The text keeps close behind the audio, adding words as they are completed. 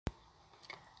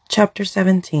Chapter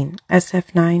 17,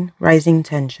 SF9, Rising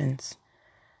Tensions.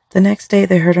 The next day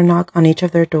they heard a knock on each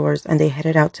of their doors and they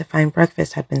headed out to find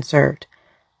breakfast had been served.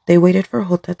 They waited for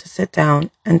Hota to sit down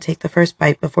and take the first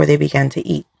bite before they began to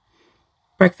eat.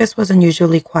 Breakfast was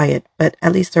unusually quiet, but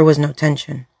at least there was no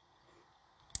tension.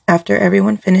 After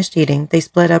everyone finished eating, they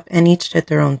split up and each did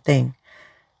their own thing.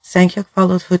 Sang-hyuk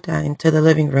followed Hota into the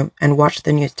living room and watched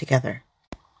the news together.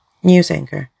 News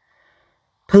anchor.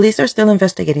 Police are still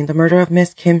investigating the murder of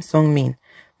Miss Kim Song-min.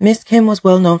 Miss Kim was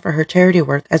well known for her charity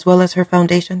work as well as her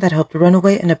foundation that helped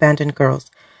runaway and abandoned girls.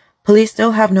 Police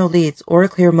still have no leads or a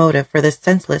clear motive for this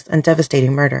senseless and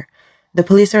devastating murder. The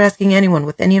police are asking anyone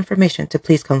with any information to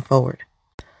please come forward.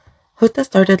 Hota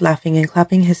started laughing and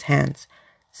clapping his hands.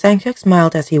 Sang-hyuk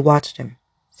smiled as he watched him.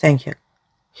 Sang-hyuk.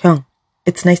 Hyung,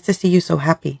 it's nice to see you so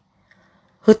happy.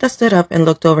 Hota stood up and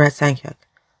looked over at Sang-hyuk.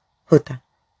 Hota,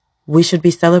 we should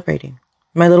be celebrating.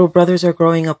 My little brothers are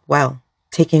growing up well,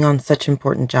 taking on such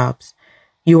important jobs.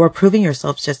 You are proving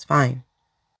yourselves just fine.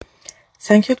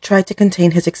 Sang-hyuk tried to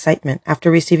contain his excitement after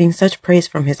receiving such praise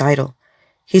from his idol.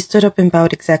 He stood up and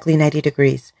bowed exactly 90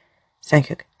 degrees.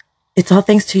 Sang-hyuk, it's all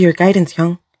thanks to your guidance,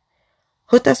 Hyung.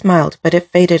 Hota smiled, but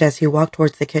it faded as he walked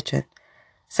towards the kitchen.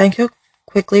 Sang-hyuk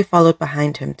quickly followed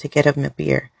behind him to get him a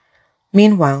beer.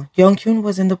 Meanwhile, Yongkyun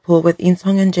was in the pool with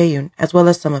In-sung and Jae-yoon, as well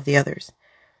as some of the others.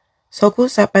 Sokul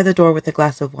sat by the door with a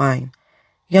glass of wine.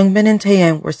 Youngbin and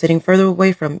Taeyang were sitting further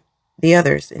away from the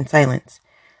others in silence.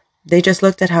 They just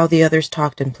looked at how the others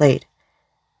talked and played.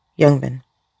 Youngbin.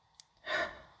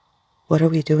 What are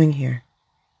we doing here?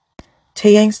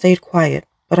 Taeyang stayed quiet,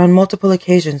 but on multiple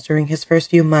occasions during his first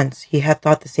few months he had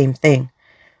thought the same thing.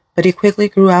 But he quickly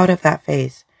grew out of that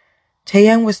phase.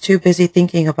 Taeyang was too busy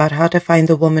thinking about how to find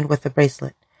the woman with the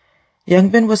bracelet.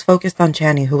 Youngbin was focused on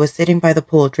Channy, who was sitting by the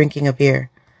pool drinking a beer.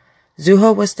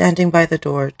 Zuho was standing by the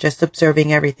door, just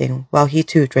observing everything, while he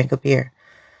too drank a beer.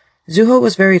 Zuho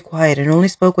was very quiet and only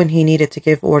spoke when he needed to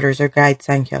give orders or guide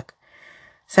Sang-hyuk.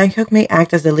 Sang-hyuk may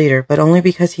act as the leader, but only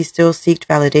because he still sought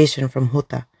validation from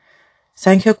Hota.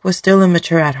 Sang-hyuk was still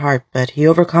immature at heart, but he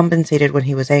overcompensated when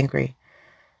he was angry.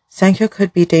 Sang-hyuk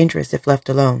could be dangerous if left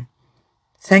alone.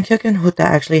 Sang-hyuk and Hota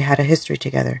actually had a history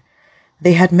together.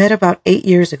 They had met about 8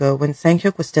 years ago when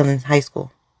Sang-hyuk was still in high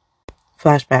school.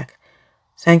 Flashback.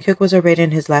 Sang-hyuk was already in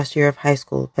his last year of high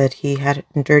school, but he had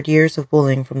endured years of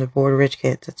bullying from the poor rich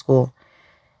kids at school.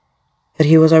 But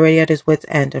he was already at his wit's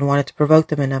end and wanted to provoke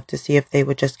them enough to see if they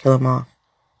would just kill him off.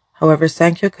 However,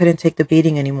 Sang-hyuk couldn't take the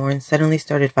beating anymore and suddenly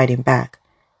started fighting back.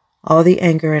 All the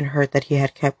anger and hurt that he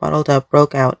had kept bottled up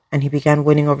broke out, and he began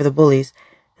winning over the bullies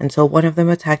until one of them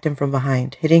attacked him from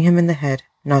behind, hitting him in the head,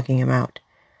 knocking him out.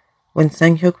 When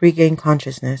Sang-hyuk regained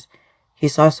consciousness, he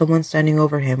saw someone standing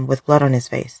over him with blood on his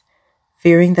face.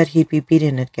 Fearing that he'd be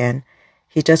beaten again,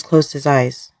 he just closed his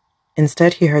eyes.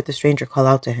 Instead, he heard the stranger call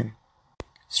out to him.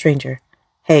 Stranger.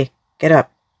 Hey, get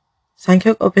up.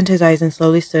 Sang-hyuk opened his eyes and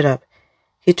slowly stood up.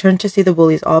 He turned to see the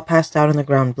bullies all passed out on the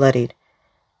ground, bloodied.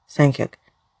 Sang-hyuk.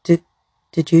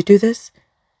 Did you do this?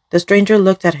 The stranger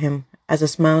looked at him as a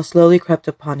smile slowly crept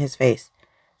upon his face.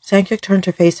 Sang-hyuk turned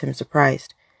to face him,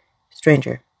 surprised.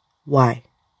 Stranger. Why?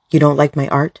 You don't like my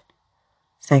art?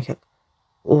 Sang-hyuk.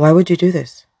 Why would you do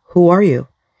this? Who are you?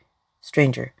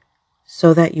 Stranger.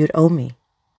 So that you'd owe me.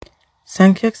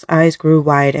 Sang-hyuk's eyes grew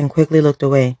wide and quickly looked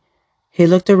away. He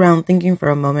looked around thinking for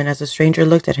a moment as the stranger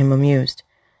looked at him amused.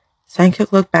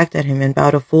 Sang-hyuk looked back at him and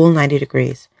bowed a full 90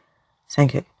 degrees.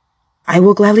 Sang-hyuk. I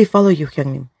will gladly follow you,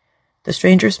 Hyungnim. The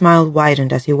stranger smiled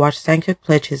widened as he watched Sang-hyuk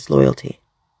pledge his loyalty.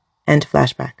 End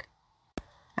flashback.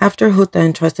 After Hota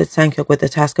entrusted Sang-hyuk with the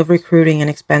task of recruiting and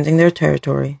expanding their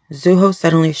territory, Zuho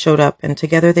suddenly showed up and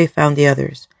together they found the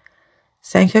others.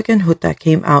 Sang-hyuk and Hota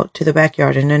came out to the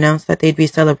backyard and announced that they'd be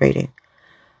celebrating.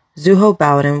 Zuho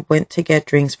bowed and went to get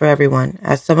drinks for everyone,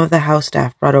 as some of the house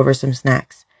staff brought over some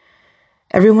snacks.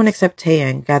 Everyone except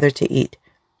Taeyang gathered to eat.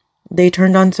 They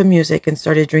turned on some music and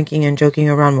started drinking and joking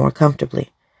around more comfortably.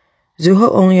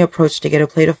 Zuho only approached to get a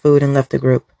plate of food and left the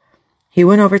group. He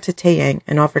went over to Taeyang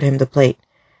and offered him the plate.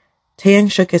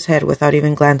 Taeyang shook his head without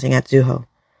even glancing at Zuho.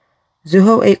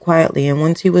 Zuho ate quietly, and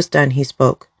once he was done, he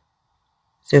spoke.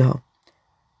 Zuho.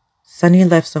 Sunny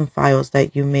left some files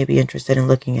that you may be interested in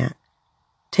looking at.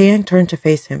 Taeyang turned to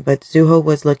face him, but Zuho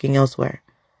was looking elsewhere.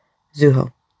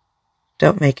 Zuho.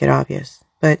 Don't make it obvious,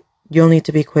 but you'll need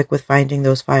to be quick with finding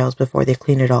those files before they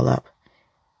clean it all up.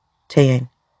 Taeyang.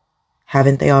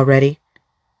 Haven't they already?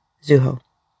 Zuho.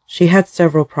 She had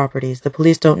several properties. The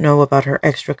police don't know about her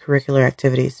extracurricular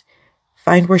activities.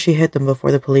 Find where she hid them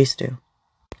before the police do.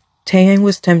 Taeyang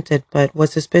was tempted, but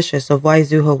was suspicious of why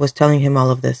Zuho was telling him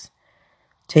all of this.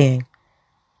 Taeyang.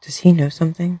 Does he know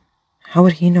something? How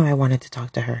would he know I wanted to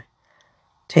talk to her?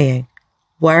 Taeyang,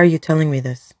 why are you telling me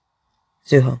this?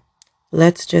 Zuho,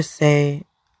 let's just say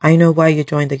I know why you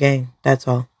joined the gang, that's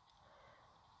all.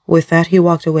 With that, he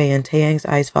walked away and Taeyang's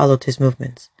eyes followed his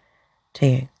movements.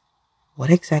 Taeyang, what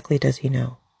exactly does he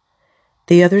know?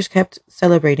 The others kept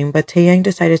celebrating, but Taeyang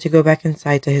decided to go back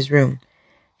inside to his room.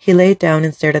 He laid down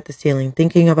and stared at the ceiling,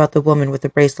 thinking about the woman with the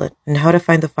bracelet and how to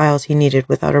find the files he needed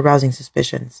without arousing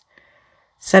suspicions.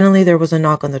 Suddenly, there was a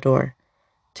knock on the door.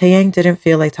 Taeyang didn't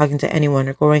feel like talking to anyone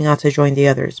or going out to join the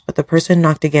others, but the person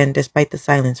knocked again despite the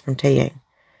silence from Taeyang.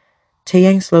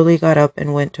 Taeyang slowly got up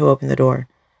and went to open the door.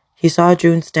 He saw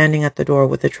June standing at the door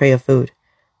with a tray of food.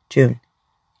 June,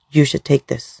 you should take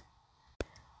this.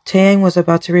 Taeyang was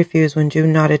about to refuse when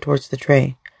June nodded towards the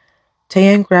tray.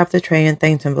 Taeyang grabbed the tray and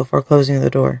thanked him before closing the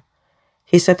door.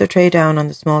 He set the tray down on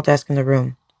the small desk in the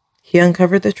room. He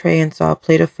uncovered the tray and saw a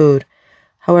plate of food.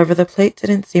 However, the plate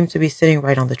didn't seem to be sitting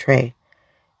right on the tray.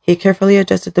 He carefully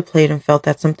adjusted the plate and felt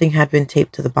that something had been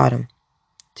taped to the bottom.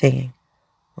 Taeyang,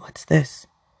 what's this?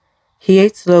 He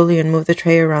ate slowly and moved the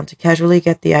tray around to casually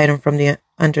get the item from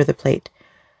under the plate.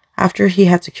 After he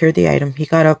had secured the item, he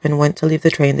got up and went to leave the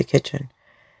tray in the kitchen.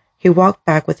 He walked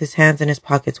back with his hands in his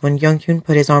pockets when Youngkyun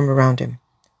put his arm around him.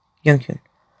 Youngkyun,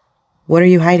 what are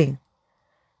you hiding?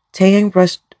 Taeyang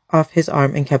brushed off his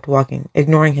arm and kept walking,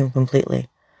 ignoring him completely.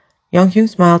 Youngkyun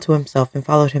smiled to himself and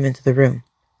followed him into the room.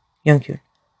 Youngkyun,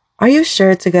 are you sure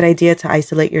it's a good idea to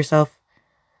isolate yourself?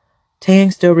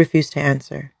 Taeyang still refused to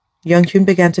answer. Youngkyun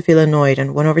began to feel annoyed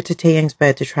and went over to Taeyang's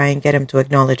bed to try and get him to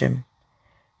acknowledge him.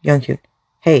 Youngkyun,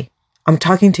 hey, I'm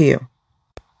talking to you.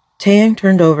 Taeyang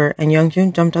turned over and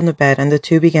Youngkyun jumped on the bed and the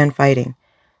two began fighting.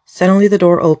 Suddenly the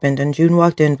door opened and June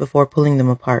walked in before pulling them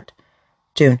apart.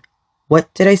 June,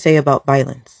 what did I say about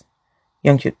violence?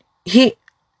 Youngkyun,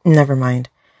 never mind.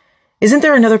 Isn't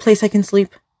there another place I can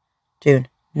sleep? June,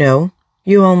 no,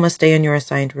 you all must stay in your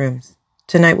assigned rooms.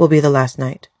 Tonight will be the last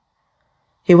night.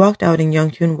 He walked out and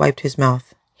Youngkyun wiped his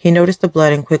mouth. He noticed the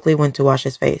blood and quickly went to wash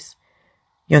his face.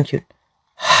 Youngkyun,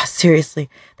 seriously,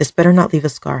 this better not leave a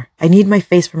scar. I need my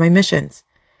face for my missions.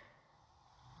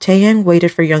 Taeyang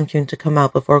waited for Youngkyun to come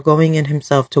out before going in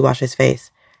himself to wash his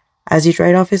face. As he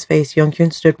dried off his face,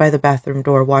 Youngkyun stood by the bathroom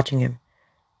door watching him.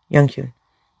 Youngkyun,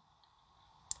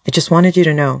 I just wanted you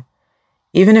to know,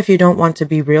 even if you don't want to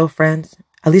be real friends,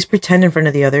 at least pretend in front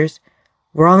of the others.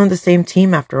 We're all on the same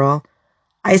team after all.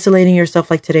 Isolating yourself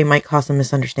like today might cause some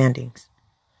misunderstandings.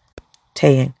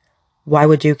 Taeyang, why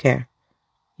would you care?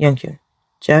 Youngkyun,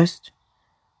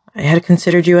 I had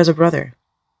considered you as a brother.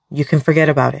 You can forget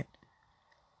about it.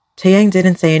 Taeyang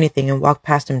didn't say anything and walked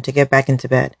past him to get back into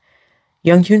bed.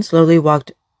 Youngkyun slowly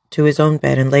walked to his own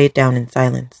bed and laid down in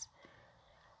silence.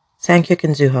 Sanghyuk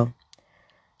and Zuho.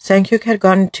 Sanghyuk had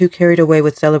gotten too carried away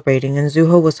with celebrating and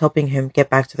Zuho was helping him get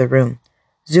back to the room.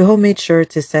 Zuho made sure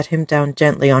to set him down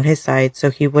gently on his side so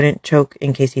he wouldn't choke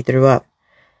in case he threw up.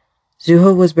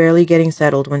 Zuho was barely getting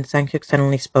settled when Sanghyuk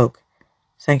suddenly spoke.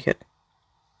 Sanghyuk,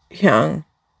 Hyung,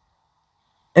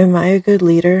 am I a good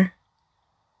leader?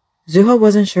 Zuho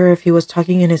wasn't sure if he was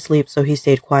talking in his sleep, so he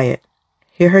stayed quiet.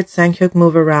 He heard Sanghyuk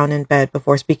move around in bed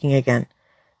before speaking again.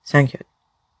 Sanghyuk,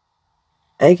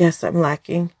 I guess I'm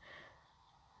lacking.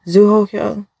 Zuho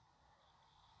Hyung,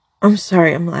 I'm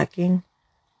sorry I'm lacking.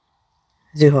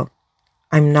 Zuho,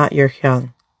 I'm not your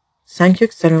Hyung.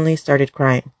 Sanghyuk suddenly started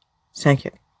crying.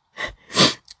 Sanghyuk,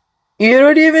 you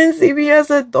don't even see me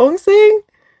as a dongseng?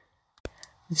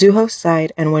 Zuho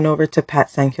sighed and went over to pat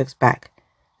Sanghyuk's back.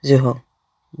 Zuho,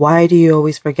 why do you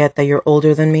always forget that you're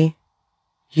older than me?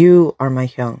 You are my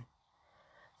Hyung.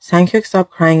 Sanghyuk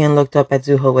stopped crying and looked up at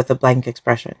Zuho with a blank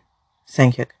expression.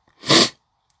 Sanghyuk,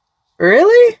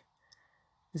 really?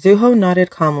 Zuho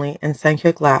nodded calmly and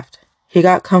Sanghyuk laughed. He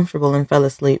got comfortable and fell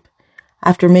asleep.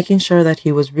 After making sure that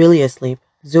he was really asleep,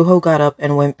 Zuho got up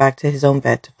and went back to his own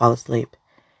bed to fall asleep.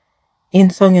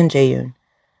 In-sung and Jae-yoon.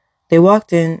 They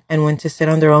walked in and went to sit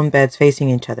on their own beds facing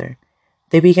each other.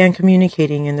 They began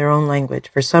communicating in their own language.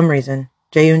 For some reason,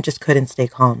 Jae-yoon just couldn't stay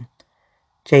calm.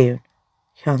 Jae-yoon,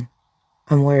 Hyung,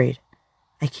 I'm worried.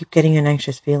 I keep getting an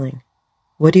anxious feeling.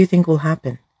 What do you think will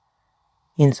happen?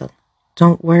 In-sung,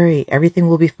 don't worry, everything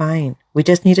will be fine. We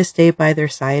just need to stay by their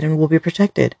side and we'll be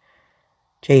protected.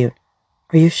 Jae-yoon,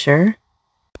 are you sure?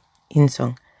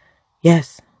 In-sung,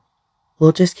 yes.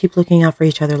 We'll just keep looking out for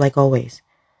each other like always.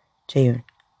 Jae-yoon,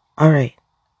 alright.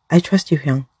 I trust you,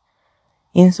 Hyung.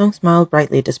 In-sung smiled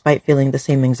brightly despite feeling the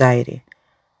same anxiety.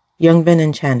 Youngbin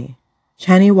and Chani.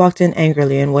 Chani walked in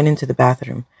angrily and went into the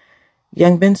bathroom.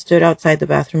 Youngbin stood outside the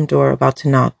bathroom door about to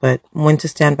knock, but went to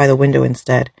stand by the window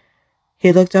instead.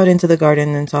 He looked out into the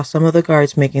garden and saw some of the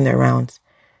guards making their rounds.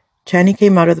 Channy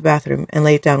came out of the bathroom and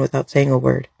laid down without saying a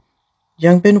word.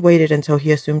 Youngbin waited until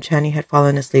he assumed Channy had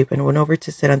fallen asleep and went over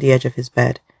to sit on the edge of his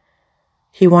bed.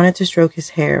 He wanted to stroke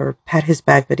his hair or pat his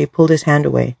back, but he pulled his hand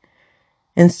away.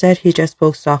 Instead, he just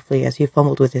spoke softly as he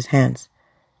fumbled with his hands.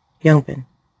 Youngbin.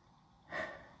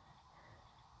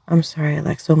 I'm sorry I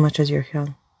lack so much as your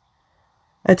Hyung.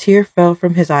 A tear fell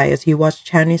from his eye as he watched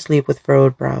Channy sleep with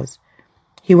furrowed brows.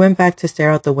 He went back to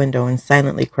stare out the window and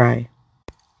silently cry.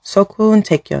 Sokwoo and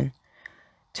Taekyeon.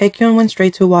 Taekyeon went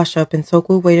straight to wash up and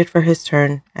Sokwoo waited for his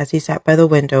turn as he sat by the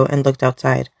window and looked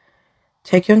outside.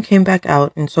 Taekyeon came back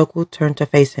out and Sokwoo turned to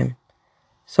face him.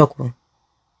 Sokwoo.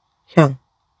 Hyung,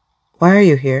 why are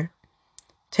you here?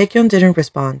 Taekyeon didn't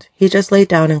respond. He just lay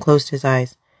down and closed his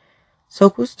eyes.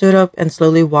 Sokwoo stood up and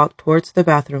slowly walked towards the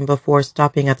bathroom before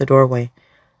stopping at the doorway.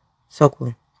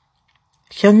 Sokwoo.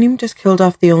 Hyungnim just killed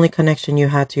off the only connection you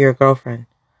had to your girlfriend.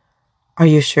 Are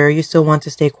you sure you still want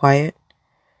to stay quiet?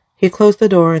 He closed the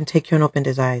door and Taekyeon opened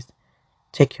his eyes.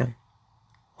 Taekyeon.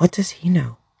 What does he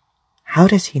know? How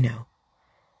does he know?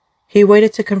 He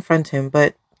waited to confront him,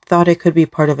 but thought it could be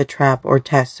part of a trap or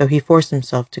test, so he forced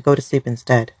himself to go to sleep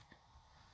instead.